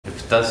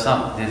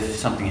if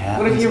something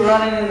happens. What if you're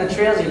running in the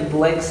trails, your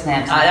leg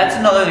snaps? That's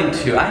another thing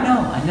too. I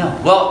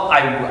know. Well,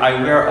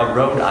 I wear a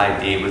road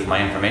ID with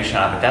my information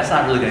on, but that's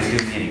not really going to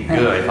do me any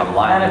good if I'm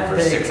lying there for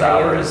 6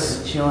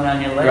 hours. Chewing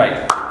on your leg.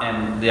 Right,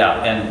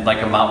 and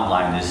like a mountain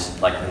lion is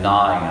like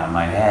gnawing on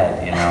my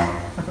head, you know.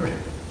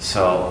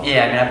 So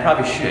yeah, I mean, I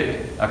probably should.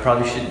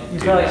 You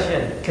probably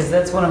should, because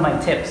that's one of my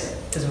tips: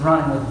 is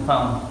running with the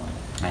phone.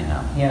 I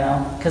know. You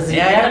know, because you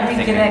Yeah, gotta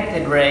be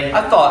connected, Ray.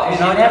 I thought, you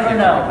I never didn't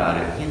know. think about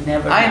it. You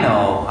never. I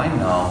know.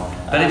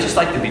 But I just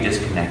like to be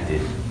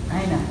disconnected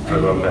I know. for a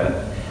little bit.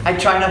 I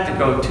try not to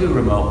go too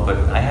remote, but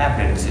I have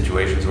been in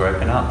situations where I've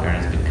been out there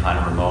and it's been kind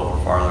of remote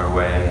or farther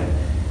away,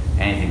 and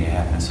anything can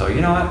happen. So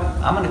you know what?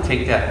 I'm going to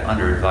take that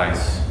under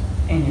advice.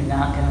 And you're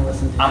not gonna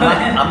listen to it. I'm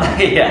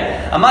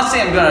not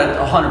saying I'm going to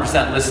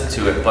 100% listen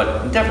to it, but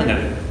I'm definitely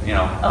going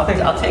to, I'll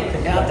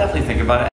definitely think about it.